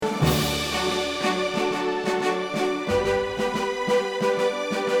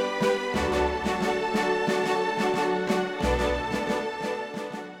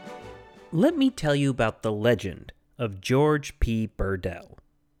let me tell you about the legend of George P. Burdell.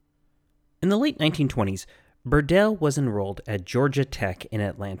 In the late 1920s, Burdell was enrolled at Georgia Tech in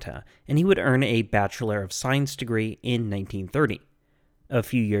Atlanta, and he would earn a Bachelor of Science degree in 1930. A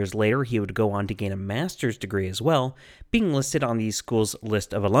few years later, he would go on to gain a master's degree as well, being listed on the school's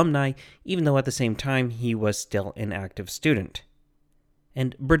list of alumni, even though at the same time he was still an active student.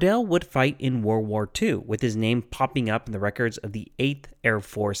 And Burdell would fight in World War II, with his name popping up in the records of the 8th Air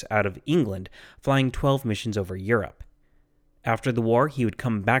Force out of England, flying 12 missions over Europe. After the war, he would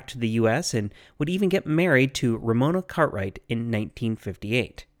come back to the U.S. and would even get married to Ramona Cartwright in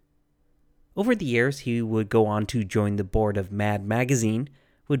 1958. Over the years, he would go on to join the board of Mad Magazine,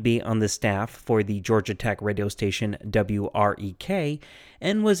 would be on the staff for the Georgia Tech radio station WREK,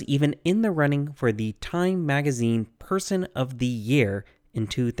 and was even in the running for the Time Magazine Person of the Year in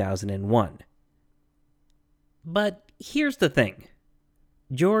 2001. But here's the thing.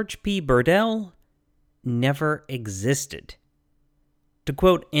 George P. Burdell never existed. To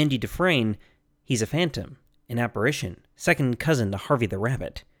quote Andy Dufresne, he's a phantom, an apparition, second cousin to Harvey the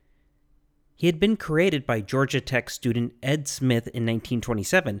Rabbit. He had been created by Georgia Tech student Ed Smith in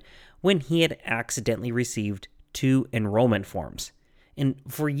 1927 when he had accidentally received 2 enrollment forms. And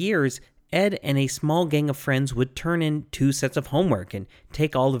for years, Ed and a small gang of friends would turn in 2 sets of homework and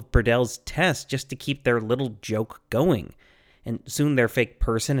take all of Burdell's tests just to keep their little joke going. And soon their fake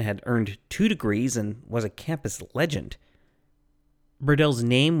person had earned 2 degrees and was a campus legend. Burdell's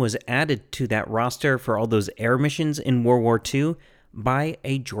name was added to that roster for all those air missions in World War II by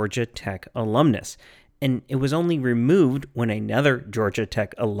a Georgia Tech alumnus, and it was only removed when another Georgia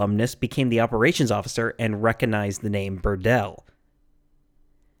Tech alumnus became the operations officer and recognized the name Burdell.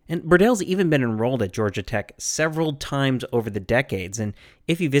 And Burdell's even been enrolled at Georgia Tech several times over the decades, and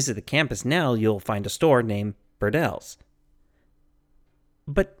if you visit the campus now, you'll find a store named Burdell's.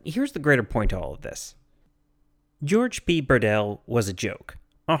 But here's the greater point to all of this. George P. Burdell was a joke,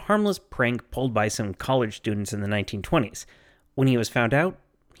 a harmless prank pulled by some college students in the 1920s. When he was found out,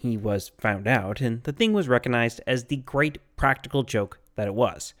 and the thing was recognized as the great practical joke that it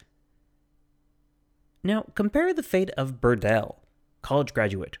was. Now, compare the fate of Burdell, college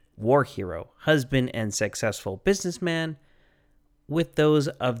graduate, war hero, husband, and successful businessman, with those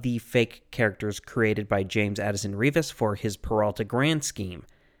of the fake characters created by James Addison Reavis for his Peralta Grant scheme.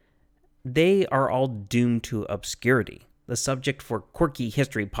 They are all doomed to obscurity, the subject for quirky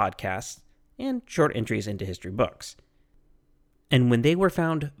history podcasts and short entries into history books. And when they were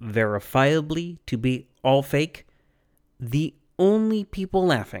found verifiably to be all fake, the only people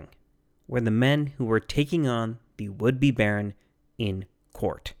laughing were the men who were taking on the would-be baron in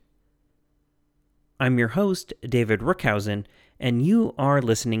court. I'm your host, David Rookhausen, and you are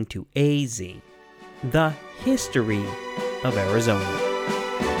listening to AZ, the history of Arizona.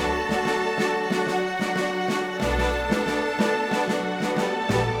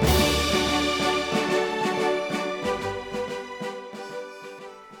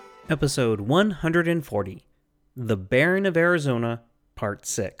 Episode 140, The Baron of Arizona, Part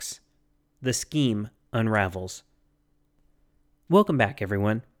 6, The Scheme Unravels. Welcome back,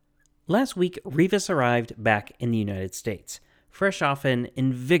 everyone. Last week, Reavis arrived back in the United States, fresh off an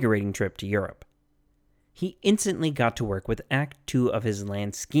invigorating trip to Europe. He instantly got to work with Act 2 of his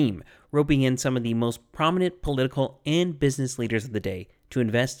land scheme, roping in some of the most prominent political and business leaders of the day to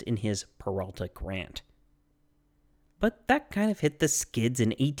invest in his Peralta Grant. But that kind of hit the skids in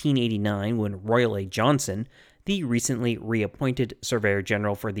 1889 when Royal A. Johnson, the recently reappointed Surveyor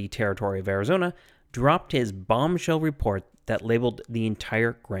General for the Territory of Arizona, dropped his bombshell report that labeled the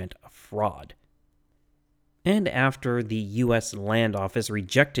entire grant a fraud. And after the U.S. Land Office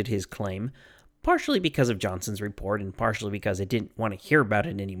rejected his claim, partially because of Johnson's report and partially because it didn't want to hear about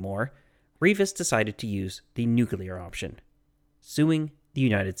it anymore, Reavis decided to use the nuclear option, suing the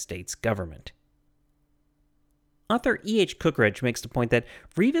United States government. Author E.H. Cookridge makes the point that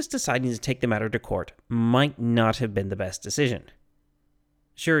Reavis deciding to take the matter to court might not have been the best decision.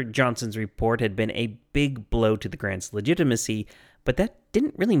 Sure, Johnson's report had been a big blow to the grant's legitimacy, but that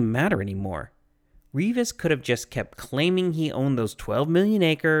didn't really matter anymore. Reavis could have just kept claiming he owned those 12 million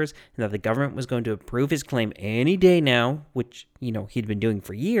acres and that the government was going to approve his claim any day now, which, he'd been doing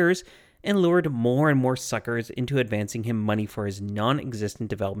for years, and lured more and more suckers into advancing him money for his non-existent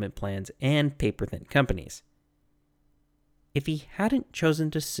development plans and paper-thin companies. If he hadn't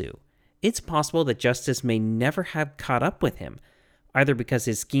chosen to sue, it's possible that justice may never have caught up with him, either because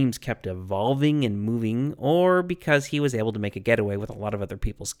his schemes kept evolving and moving, or because he was able to make a getaway with a lot of other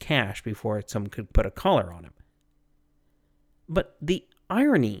people's cash before someone could put a collar on him. But the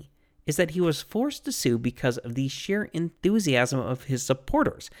irony is that he was forced to sue because of the sheer enthusiasm of his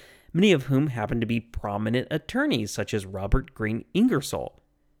supporters, many of whom happened to be prominent attorneys such as Robert Greene Ingersoll.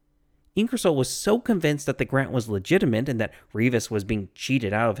 Ingersoll was so convinced that the grant was legitimate and that Reavis was being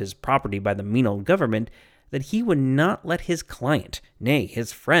cheated out of his property by the mean old government that he would not let his client, nay,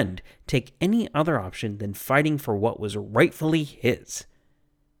 his friend, take any other option than fighting for what was rightfully his.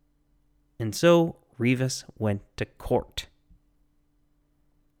 And so Reavis went to court.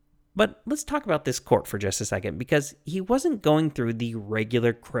 But let's talk about this court for just a second, because he wasn't going through the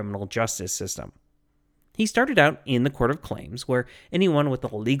regular criminal justice system. He started out in the Court of Claims, where anyone with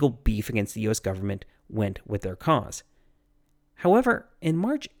a legal beef against the U.S. government went with their cause. However, in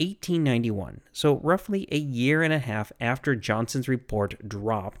March 1891, so roughly a year and a half after Johnson's report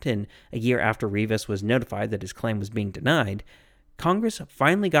dropped and a year after Reavis was notified that his claim was being denied, Congress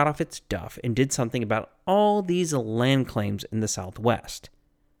finally got off its duff and did something about all these land claims in the Southwest.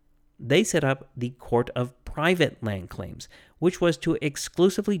 They set up the Court of Private Land Claims, which was to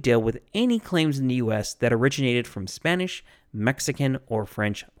exclusively deal with any claims in the U.S. that originated from Spanish, Mexican, or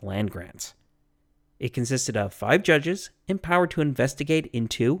French land grants. It consisted of 5 judges empowered to investigate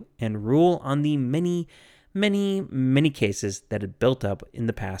into and rule on the many, many, many cases that had built up in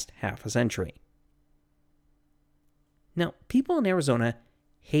the past half a century. Now, people in Arizona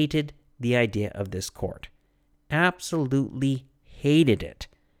hated the idea of this court. Absolutely hated it.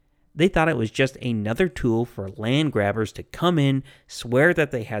 They thought it was just another tool for land grabbers to come in, swear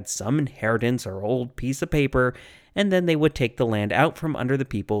that they had some inheritance or old piece of paper, and then they would take the land out from under the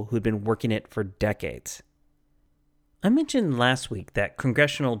people who'd been working it for decades. I mentioned last week that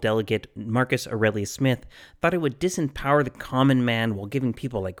congressional delegate Marcus Aurelius Smith thought it would disempower the common man while giving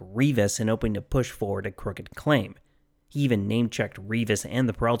people like Reavis an opening to push forward a crooked claim. He even name-checked Reavis and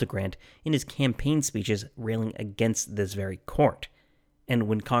the Peralta Grant in his campaign speeches railing against this very court. And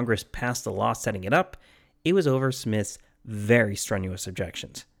when Congress passed the law setting it up, it was over Smith's very strenuous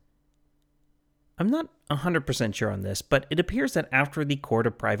objections. I'm not 100% sure on this, but it appears that after the Court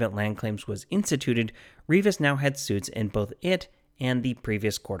of Private Land Claims was instituted, Reavis now had suits in both it and the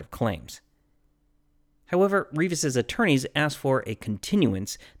previous Court of Claims. However, Reavis's attorneys asked for a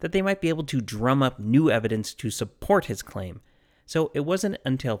continuance that they might be able to drum up new evidence to support his claim, so it wasn't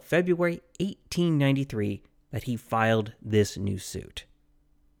until February 1893 that he filed this new suit.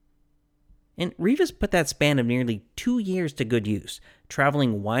 And Reavis put that span of nearly 2 years to good use,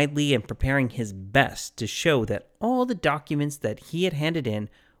 traveling widely and preparing his best to show that all the documents that he had handed in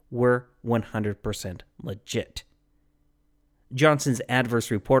were 100% legit. Johnson's adverse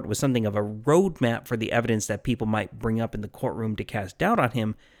report was something of a roadmap for the evidence that people might bring up in the courtroom to cast doubt on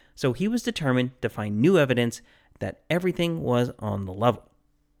him, so he was determined to find new evidence that everything was on the level.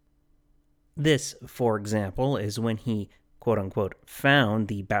 This, for example, is when he quote-unquote, found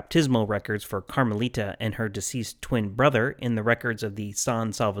the baptismal records for Carmelita and her deceased twin brother in the records of the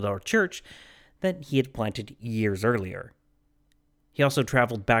San Salvador Church that he had planted years earlier. He also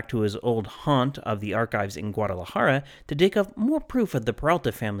traveled back to his old haunt of the archives in Guadalajara to dig up more proof of the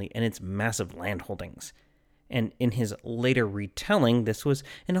Peralta family and its massive land holdings. And in his later retelling, this was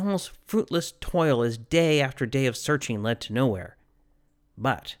an almost fruitless toil as day after day of searching led to nowhere.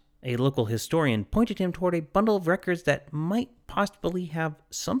 But a local historian pointed him toward a bundle of records that might possibly have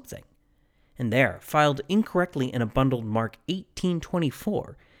something. And there, filed incorrectly in a bundled mark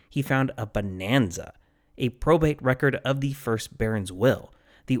 1824, he found a bonanza, a probate record of the first Baron's will,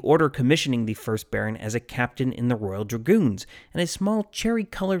 the order commissioning the first Baron as a captain in the Royal Dragoons, and a small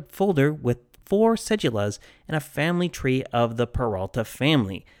cherry-colored folder with 4 cedulas and a family tree of the Peralta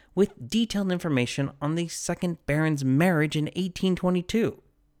family, with detailed information on the second Baron's marriage in 1822.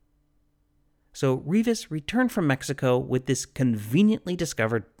 So Reavis returned from Mexico with this conveniently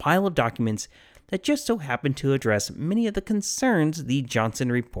discovered pile of documents that just so happened to address many of the concerns the Johnson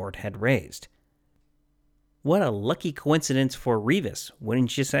report had raised. What a lucky coincidence for Reavis,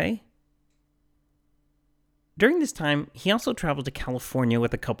 wouldn't you say? During this time, he also traveled to California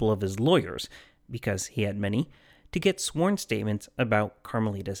with a couple of his lawyers, because he had many, to get sworn statements about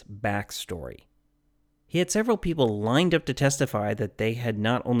Carmelita's backstory. He had several people lined up to testify that they had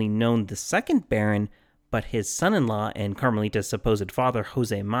not only known the second Baron, but his son-in-law and Carmelita's supposed father,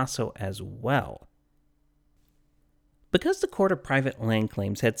 Jose Maso, as well. Because the Court of Private Land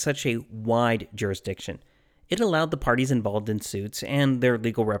Claims had such a wide jurisdiction, it allowed the parties involved in suits and their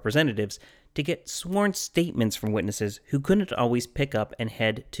legal representatives to get sworn statements from witnesses who couldn't always pick up and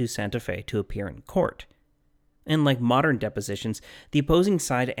head to Santa Fe to appear in court. And like modern depositions, the opposing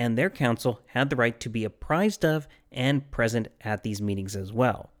side and their counsel had the right to be apprised of and present at these meetings as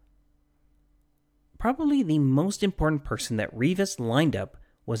well. Probably the most important person that Reavis lined up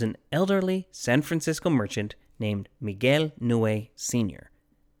was an elderly San Francisco merchant named Miguel Nue Sr.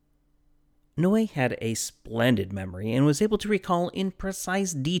 Noé had a splendid memory and was able to recall in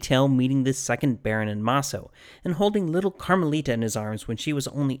precise detail meeting the second Baron in Masso and holding little Carmelita in his arms when she was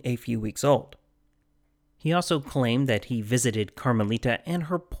only a few weeks old. He also claimed that he visited Carmelita and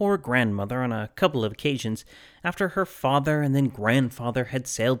her poor grandmother on a couple of occasions after her father and then grandfather had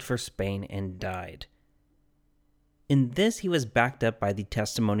sailed for Spain and died. In this, he was backed up by the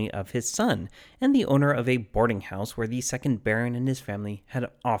testimony of his son and the owner of a boarding house where the second Baron and his family had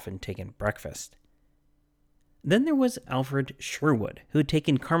often taken breakfast. Then there was Alfred Sherwood, who had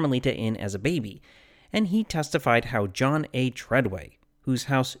taken Carmelita in as a baby, and he testified how John A. Treadway, whose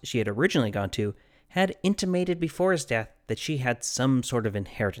house she had originally gone to, had intimated before his death that she had some sort of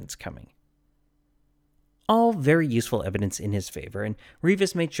inheritance coming. All very useful evidence in his favor, and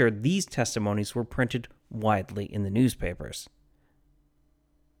Reavis made sure these testimonies were printed widely in the newspapers.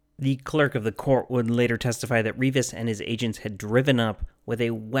 The clerk of the court would later testify that Reavis and his agents had driven up with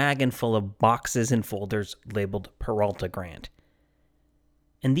a wagon full of boxes and folders labeled Peralta Grant.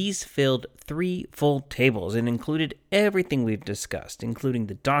 And these filled 3 full tables and included everything we've discussed, including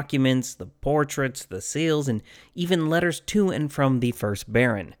the documents, the portraits, the seals, and even letters to and from the first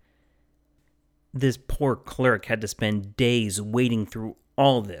Baron. This poor clerk had to spend days wading through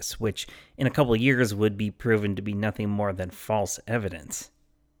all this, which in a couple of years would be proven to be nothing more than false evidence.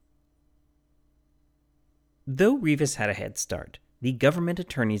 Though Reavis had a head start, the government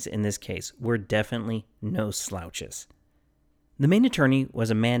attorneys in this case were definitely no slouches. The main attorney was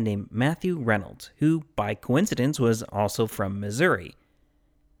a man named Matthew Reynolds, who, by coincidence, was also from Missouri.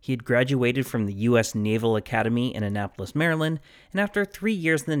 He had graduated from the U.S. Naval Academy in Annapolis, Maryland, and after 3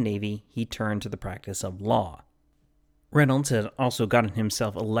 years in the Navy, he turned to the practice of law. Reynolds had also gotten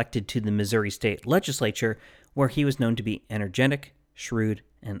himself elected to the Missouri State Legislature, where he was known to be energetic, shrewd,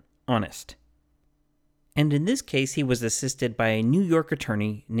 and honest. And in this case, he was assisted by a New York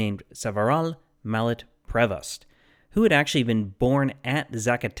attorney named Savaral Mallet Prevost, who had actually been born at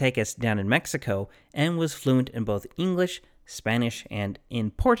Zacatecas down in Mexico and was fluent in both English, Spanish, and,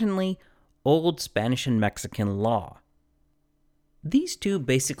 importantly, Old Spanish and Mexican law. These two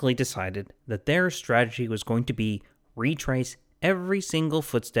basically decided that their strategy was going to be retrace every single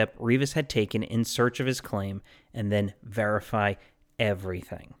footstep Reavis had taken in search of his claim and then verify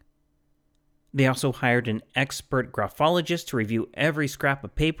everything. They also hired an expert graphologist to review every scrap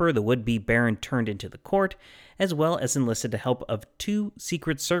of paper the would-be Baron turned into the court, as well as enlisted the help of 2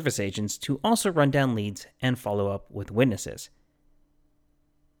 Secret Service agents to also run down leads and follow up with witnesses.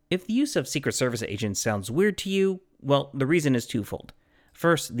 If the use of Secret Service agents sounds weird to you, well, the reason is twofold.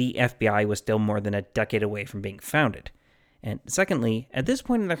 First, the FBI was still more than a decade away from being founded. And secondly, at this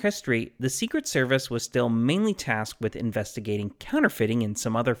point in their history, the Secret Service was still mainly tasked with investigating counterfeiting and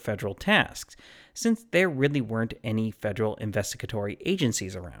some other federal tasks, since there really weren't any federal investigatory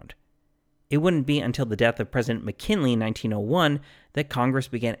agencies around. It wouldn't be until the death of President McKinley in 1901 that Congress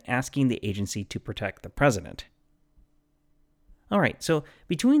began asking the agency to protect the president. Alright, so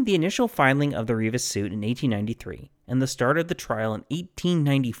between the initial filing of the Reavis suit in 1893 and the start of the trial in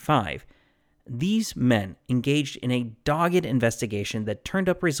 1895, these men engaged in a dogged investigation that turned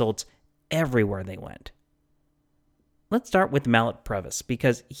up results everywhere they went. Let's start with Mallet Prevost,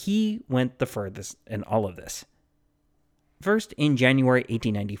 because he went the furthest in all of this. First, in January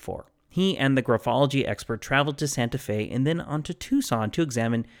 1894, he and the graphology expert traveled to Santa Fe and then on to Tucson to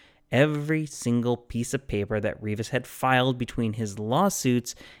examine every single piece of paper that Reavis had filed between his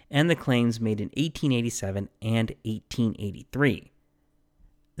lawsuits and the claims made in 1887 and 1883.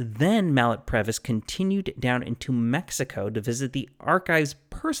 Then Mallet Prevost continued down into Mexico to visit the archives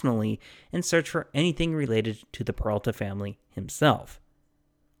personally and search for anything related to the Peralta family himself.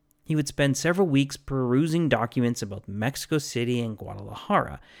 He would spend several weeks perusing documents about Mexico City and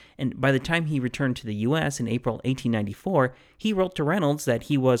Guadalajara, and by the time he returned to the U.S. in April 1894, he wrote to Reynolds that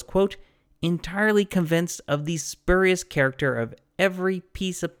he was, quote, entirely convinced of the spurious character of every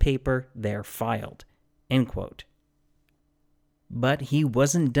piece of paper there filed, end quote. But he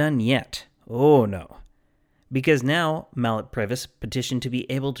wasn't done yet. Oh no. Because now Mallet Prevost petitioned to be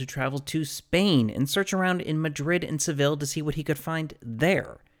able to travel to Spain and search around in Madrid and Seville to see what he could find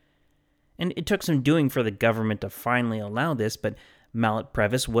there. And it took some doing for the government to finally allow this, but Mallet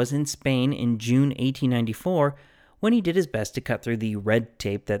Prevost was in Spain in June 1894 when he did his best to cut through the red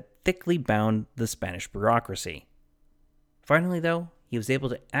tape that thickly bound the Spanish bureaucracy. Finally, though, he was able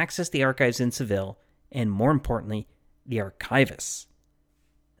to access the archives in Seville, and more importantly, the archivists.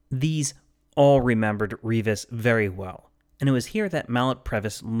 These all remembered Reavis very well, and it was here that Mallet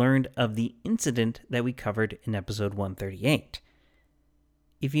Prevost learned of the incident that we covered in episode 138.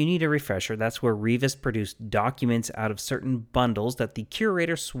 If you need a refresher, that's where Reavis produced documents out of certain bundles that the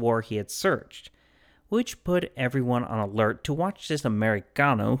curator swore he had searched, which put everyone on alert to watch this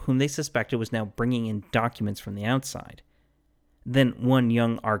Americano whom they suspected was now bringing in documents from the outside. Then one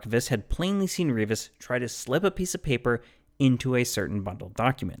young archivist had plainly seen Reavis try to slip a piece of paper into a certain bundle of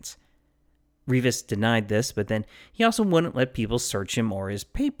documents. Reavis denied this, but then he also wouldn't let people search him or his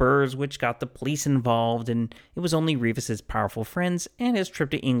papers, which got the police involved, and it was only Reavis's powerful friends and his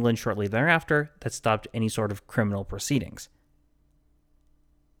trip to England shortly thereafter that stopped any sort of criminal proceedings.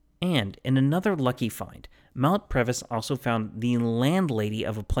 And in another lucky find, Mallet Previs also found the landlady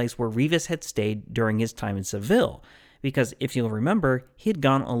of a place where Reavis had stayed during his time in Seville, because if you'll remember, he had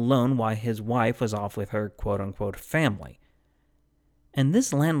gone alone while his wife was off with her quote-unquote family. And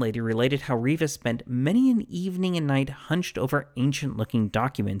this landlady related how Reavis spent many an evening and night hunched over ancient-looking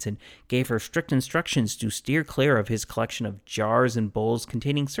documents and gave her strict instructions to steer clear of his collection of jars and bowls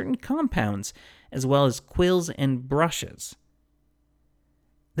containing certain compounds, as well as quills and brushes.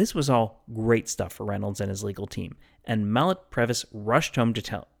 This was all great stuff for Reynolds and his legal team, and Mallet Previs rushed home to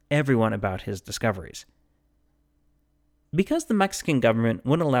tell everyone about his discoveries. Because the Mexican government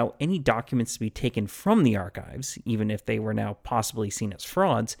wouldn't allow any documents to be taken from the archives, even if they were now possibly seen as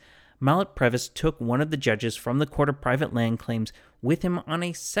frauds, Mallet Previs took one of the judges from the Court of Private Land Claims with him on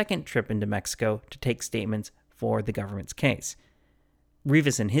a second trip into Mexico to take statements for the government's case.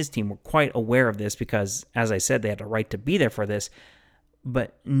 Reavis and his team were quite aware of this because, as I said, they had a right to be there for this,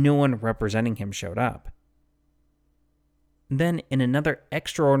 but no one representing him showed up. Then, in another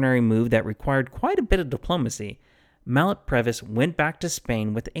extraordinary move that required quite a bit of diplomacy, Mallet Previs went back to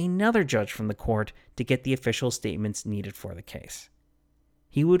Spain with another judge from the court to get the official statements needed for the case.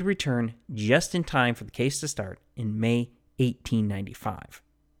 He would return just in time for the case to start in May 1895.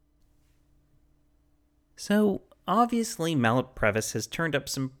 So, obviously, Mallet Previs has turned up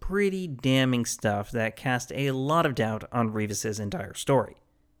some pretty damning stuff that cast a lot of doubt on Reavis's entire story.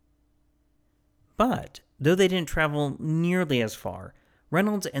 But, though they didn't travel nearly as far,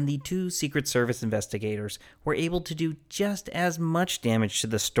 Reynolds and the two Secret Service investigators were able to do just as much damage to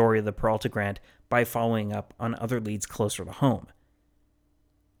the story of the Peralta Grant by following up on other leads closer to home.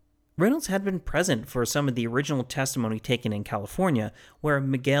 Reynolds had been present for some of the original testimony taken in California, where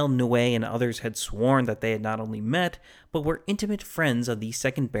Miguel Nuet and others had sworn that they had not only met, but were intimate friends of the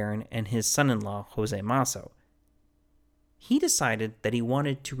second Baron and his son-in-law, Jose Maso. He decided that he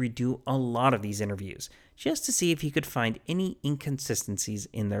wanted to redo a lot of these interviews, just to see if he could find any inconsistencies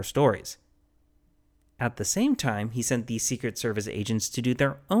in their stories. At the same time, he sent the Secret Service agents to do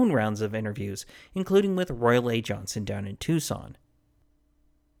their own rounds of interviews, including with Royal A. Johnson down in Tucson.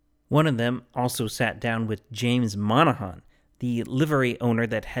 One of them also sat down with James Monahan, the livery owner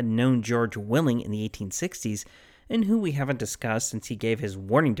that had known George Willing in the 1860s, and who we haven't discussed since he gave his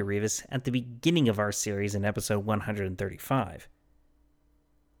warning to Reavis at the beginning of our series in episode 135.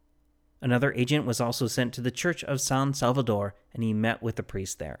 Another agent was also sent to the Church of San Salvador, and he met with the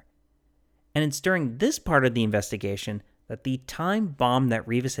priest there. And it's during this part of the investigation that the time bomb that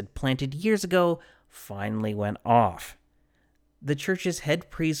Reavis had planted years ago finally went off. The church's head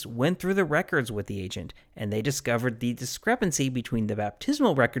priest went through the records with the agent, and they discovered the discrepancy between the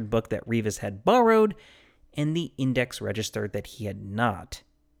baptismal record book that Reavis had borrowed and the index register that he had not.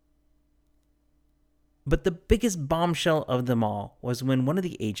 But the biggest bombshell of them all was when one of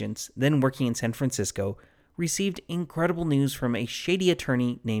the agents, then working in San Francisco, received incredible news from a shady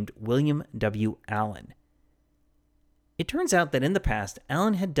attorney named William W. Allen. It turns out that in the past,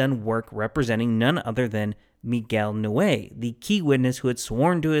 Allen had done work representing none other than Miguel Nuet, the key witness who had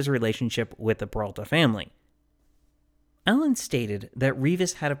sworn to his relationship with the Peralta family. Allen stated that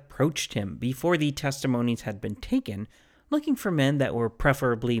Reavis had approached him before the testimonies had been taken, looking for men that were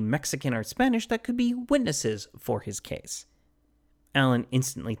preferably Mexican or Spanish that could be witnesses for his case. Allen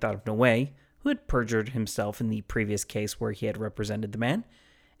instantly thought of Nuet, who had perjured himself in the previous case where he had represented the man,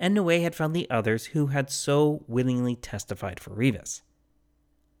 and Nuet had found the others who had so willingly testified for Reavis.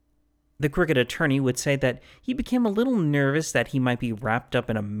 The crooked attorney would say that he became a little nervous that he might be wrapped up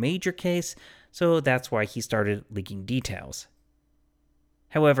in a major case, so that's why he started leaking details.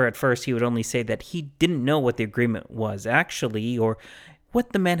 However, at first he would only say that he didn't know what the agreement was actually, or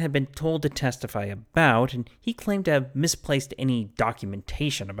what the man had been told to testify about, and he claimed to have misplaced any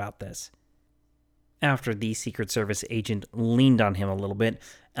documentation about this. After the Secret Service agent leaned on him a little bit,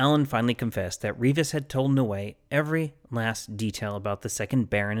 Allen finally confessed that Reavis had told Nuet every last detail about the second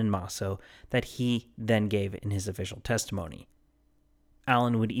Baron and Maso that he then gave in his official testimony.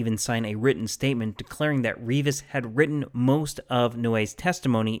 Allen would even sign a written statement declaring that Reavis had written most of Noe's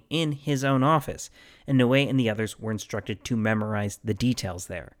testimony in his own office, and Noe and the others were instructed to memorize the details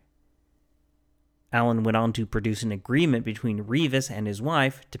there. Allen went on to produce an agreement between Reavis and his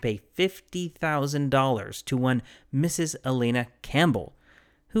wife to pay $50,000 to one Mrs. Elena Campbell,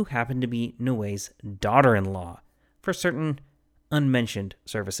 who happened to be Noe's daughter-in-law, for certain unmentioned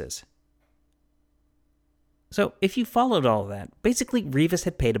services. So, if you followed all of that, basically Reavis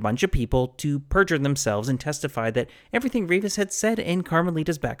had paid a bunch of people to perjure themselves and testify that everything Reavis had said in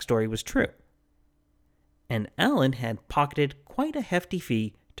Carmelita's backstory was true. And Allen had pocketed quite a hefty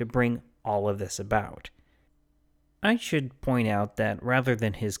fee to bring all of this about. I should point out that rather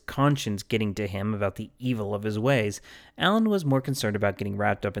than his conscience getting to him about the evil of his ways, Allen was more concerned about getting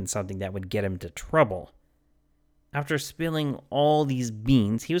wrapped up in something that would get him into trouble. After spilling all these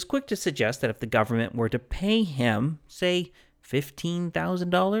beans, he was quick to suggest that if the government were to pay him, say,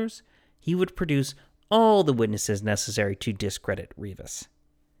 $15,000, he would produce all the witnesses necessary to discredit Reavis.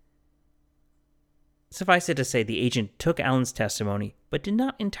 Suffice it to say, the agent took Allen's testimony, but did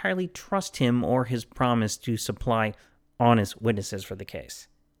not entirely trust him or his promise to supply honest witnesses for the case.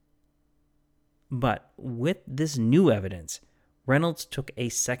 But with this new evidence, Reynolds took a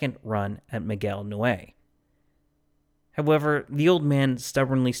second run at Miguel Noe. However, the old man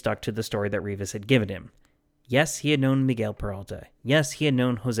stubbornly stuck to the story that Reavis had given him. Yes, he had known Miguel Peralta. Yes, he had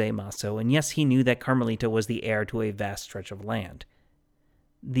known Jose Masso. And yes, he knew that Carmelita was the heir to a vast stretch of land.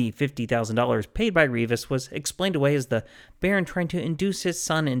 The $50,000 paid by Reavis was explained away as the Baron trying to induce his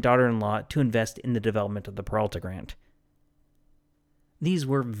son and daughter-in-law to invest in the development of the Peralta Grant. These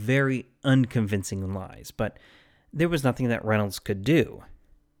were very unconvincing lies, but there was nothing that Reynolds could do.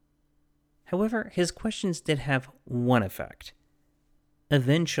 However, his questions did have one effect.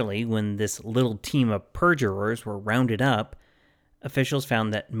 Eventually, when this little team of perjurers were rounded up, officials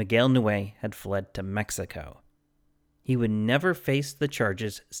found that Miguel Noe had fled to Mexico. He would never face the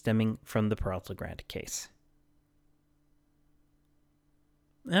charges stemming from the Peralta Grant case.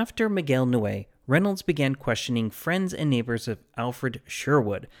 After Miguel Noe, Reynolds began questioning friends and neighbors of Alfred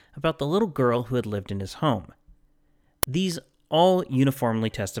Sherwood about the little girl who had lived in his home. These all uniformly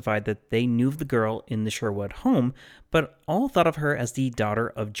testified that they knew of the girl in the Sherwood home, but all thought of her as the daughter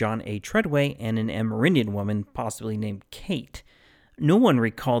of John A. Treadway and an Amerindian woman possibly named Kate. No one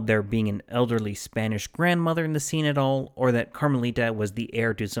recalled there being an elderly Spanish grandmother in the scene at all, or that Carmelita was the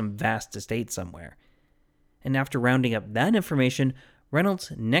heir to some vast estate somewhere. And after rounding up that information,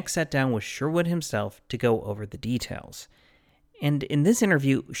 Reynolds next sat down with Sherwood himself to go over the details. And in this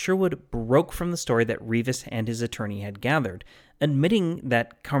interview, Sherwood broke from the story that Reavis and his attorney had gathered, admitting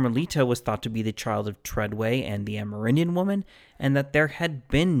that Carmelita was thought to be the child of Treadway and the Amerindian woman, and that there had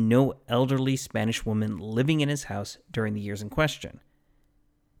been no elderly Spanish woman living in his house during the years in question.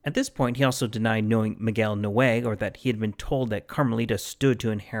 At this point, he also denied knowing Miguel Noe, or that he had been told that Carmelita stood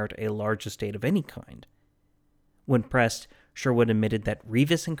to inherit a large estate of any kind. When pressed, Sherwood admitted that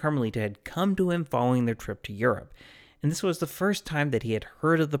Reavis and Carmelita had come to him following their trip to Europe, and this was the first time that he had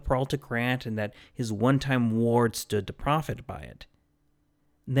heard of the Peralta Grant and that his one-time ward stood to profit by it.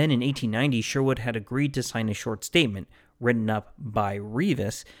 Then in 1890, Sherwood had agreed to sign a short statement, written up by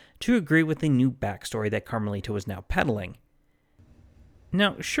Reavis, to agree with the new backstory that Carmelita was now peddling.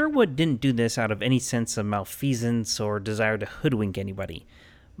 Now, Sherwood didn't do this out of any sense of malfeasance or desire to hoodwink anybody,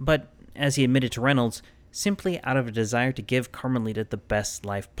 but, as he admitted to Reynolds, simply out of a desire to give Carmelita the best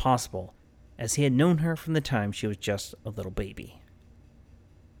life possible, as he had known her from the time she was just a little baby.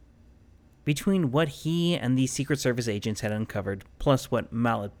 Between what he and the Secret Service agents had uncovered, plus what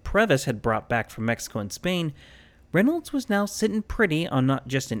Mallet Previs had brought back from Mexico and Spain, Reynolds was now sitting pretty on not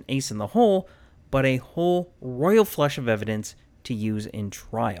just an ace in the hole, but a whole royal flush of evidence to use in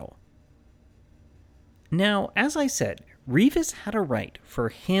trial. Now, as I said, Reavis had a right for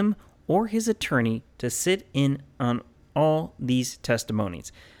him or his attorney to sit in on all these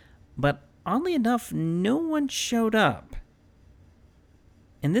testimonies, but oddly enough, no one showed up.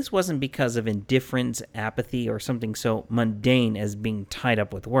 And this wasn't because of indifference, apathy, or something so mundane as being tied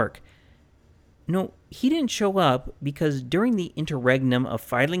up with work. No, he didn't show up because during the interregnum of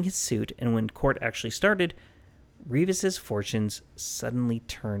filing his suit and when court actually started, Reavis's fortunes suddenly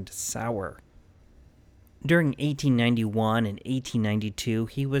turned sour. During 1891 and 1892,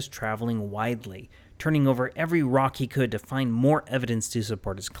 he was traveling widely, turning over every rock he could to find more evidence to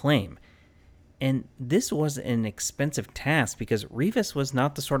support his claim. And this was an expensive task because Reavis was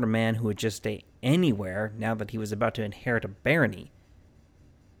not the sort of man who would just stay anywhere now that he was about to inherit a barony.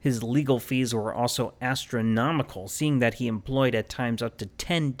 His legal fees were also astronomical, seeing that he employed at times up to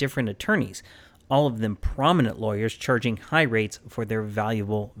 10 different attorneys, all of them prominent lawyers charging high rates for their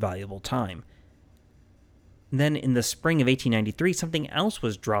valuable time. Then, in the spring of 1893, something else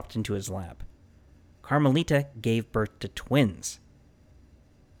was dropped into his lap. Carmelita gave birth to twins.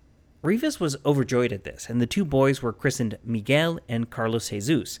 Reavis was overjoyed at this, and the two boys were christened Miguel and Carlos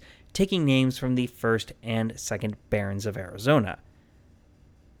Jesus, taking names from the first and second barons of Arizona.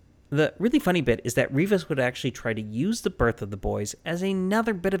 The really funny bit is that Reavis would actually try to use the birth of the boys as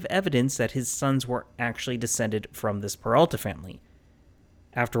another bit of evidence that his sons were actually descended from this Peralta family.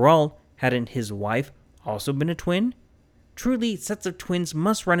 After all, hadn't his wife also been a twin? Truly, sets of twins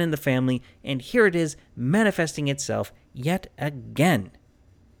must run in the family, and here it is manifesting itself yet again.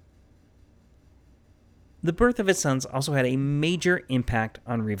 The birth of his sons also had a major impact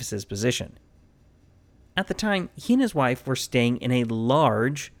on Reavis's position. At the time, he and his wife were staying in a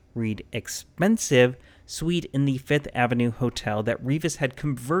large, read expensive, suite in the Fifth Avenue Hotel that Reavis had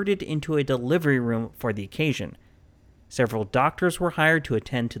converted into a delivery room for the occasion. Several doctors were hired to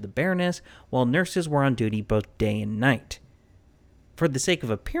attend to the Baroness, while nurses were on duty both day and night. For the sake of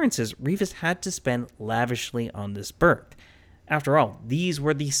appearances, Reavis had to spend lavishly on this birth. After all, these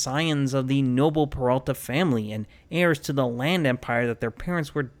were the scions of the noble Peralta family and heirs to the land empire that their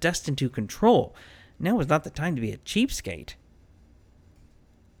parents were destined to control. Now was not the time to be a cheapskate.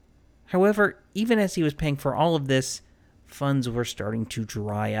 However, even as he was paying for all of this, funds were starting to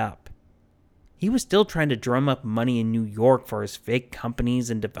dry up. He was still trying to drum up money in New York for his fake companies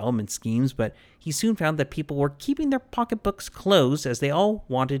and development schemes, but he soon found that people were keeping their pocketbooks closed as they all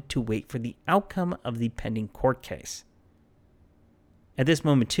wanted to wait for the outcome of the pending court case. At this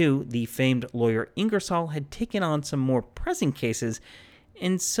moment, too, the famed lawyer Ingersoll had taken on some more pressing cases,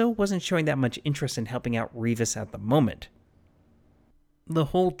 and so wasn't showing that much interest in helping out Reavis at the moment. The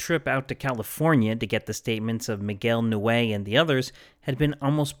whole trip out to California to get the statements of Miguel Nuet and the others had been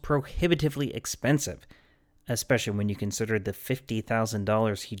almost prohibitively expensive, especially when you consider the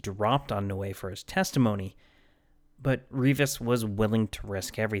 $50,000 he dropped on Nuet for his testimony. But Reavis was willing to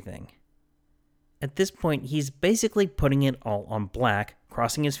risk everything. At this point, he's basically putting it all on black,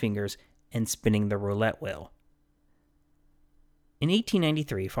 crossing his fingers, and spinning the roulette wheel. In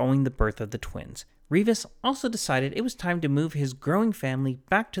 1893, following the birth of the twins, Reavis also decided it was time to move his growing family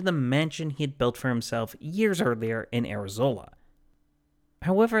back to the mansion he had built for himself years earlier in Arizona.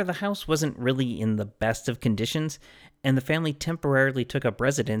 However, the house wasn't really in the best of conditions, and the family temporarily took up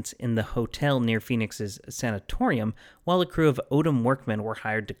residence in the hotel near Phoenix's sanatorium while a crew of Odom workmen were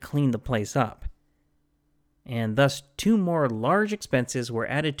hired to clean the place up. And thus, two more large expenses were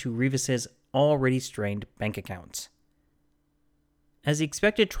added to Reavis's already strained bank accounts. As the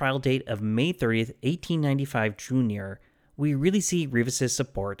expected trial date of May 30th, 1895 drew near, we really see Reavis's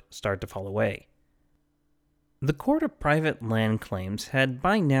support start to fall away. The Court of Private Land Claims had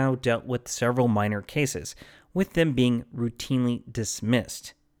by now dealt with several minor cases, with them being routinely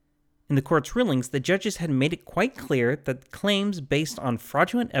dismissed. In the court's rulings, the judges had made it quite clear that claims based on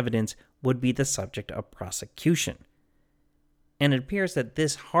fraudulent evidence would be the subject of prosecution. And it appears that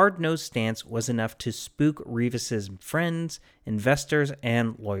this hard-nosed stance was enough to spook Reavis's friends, investors,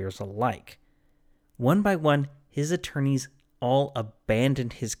 and lawyers alike. One by one, his attorneys all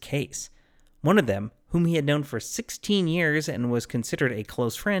abandoned his case. One of them, whom he had known for 16 years and was considered a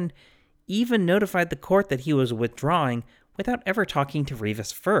close friend, even notified the court that he was withdrawing without ever talking to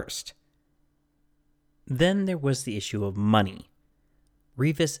Reavis first. Then there was the issue of money.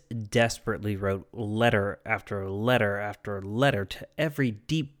 Reavis desperately wrote letter after letter after letter to every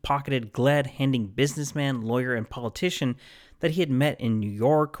deep-pocketed, glad-handing businessman, lawyer, and politician that he had met in New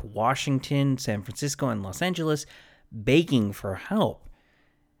York, Washington, San Francisco, and Los Angeles, begging for help.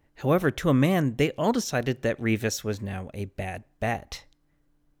 However, to a man, they all decided that Reavis was now a bad bet.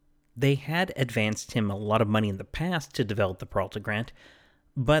 They had advanced him a lot of money in the past to develop the Peralta Grant,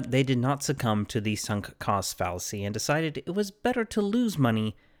 but they did not succumb to the sunk cost fallacy and decided it was better to lose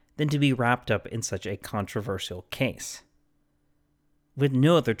money than to be wrapped up in such a controversial case. With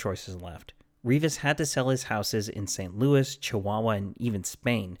no other choices left, Reavis had to sell his houses in St. Louis, Chihuahua, and even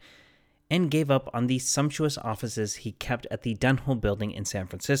Spain, and gave up on the sumptuous offices he kept at the Dunhill Building in San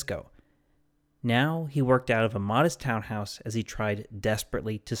Francisco. Now he worked out of a modest townhouse as he tried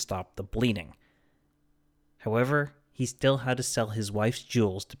desperately to stop the bleeding. However, he still had to sell his wife's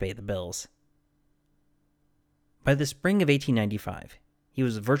jewels to pay the bills. By the spring of 1895, he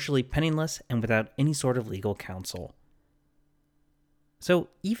was virtually penniless and without any sort of legal counsel. So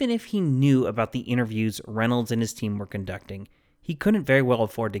even if he knew about the interviews Reynolds and his team were conducting, he couldn't very well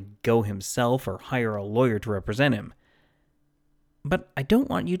afford to go himself or hire a lawyer to represent him. But I don't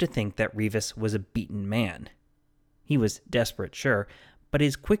want you to think that Reavis was a beaten man. He was desperate, sure, but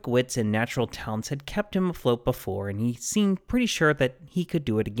his quick wits and natural talents had kept him afloat before, and he seemed pretty sure that he could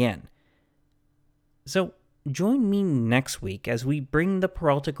do it again. So, join me next week as we bring the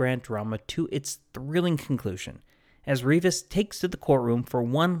Peralta Grant drama to its thrilling conclusion, as Reavis takes to the courtroom for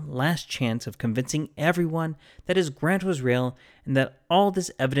one last chance of convincing everyone that his grant was real and that all this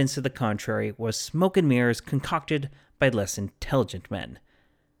evidence to the contrary was smoke and mirrors concocted by less intelligent men.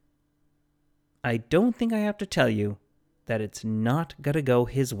 I don't think I have to tell you that it's not gonna go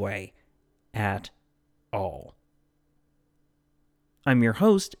his way at all. I'm your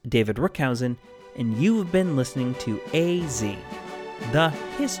host, David Rookhausen, and you've been listening to AZ, the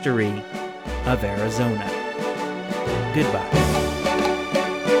History of Arizona. Goodbye.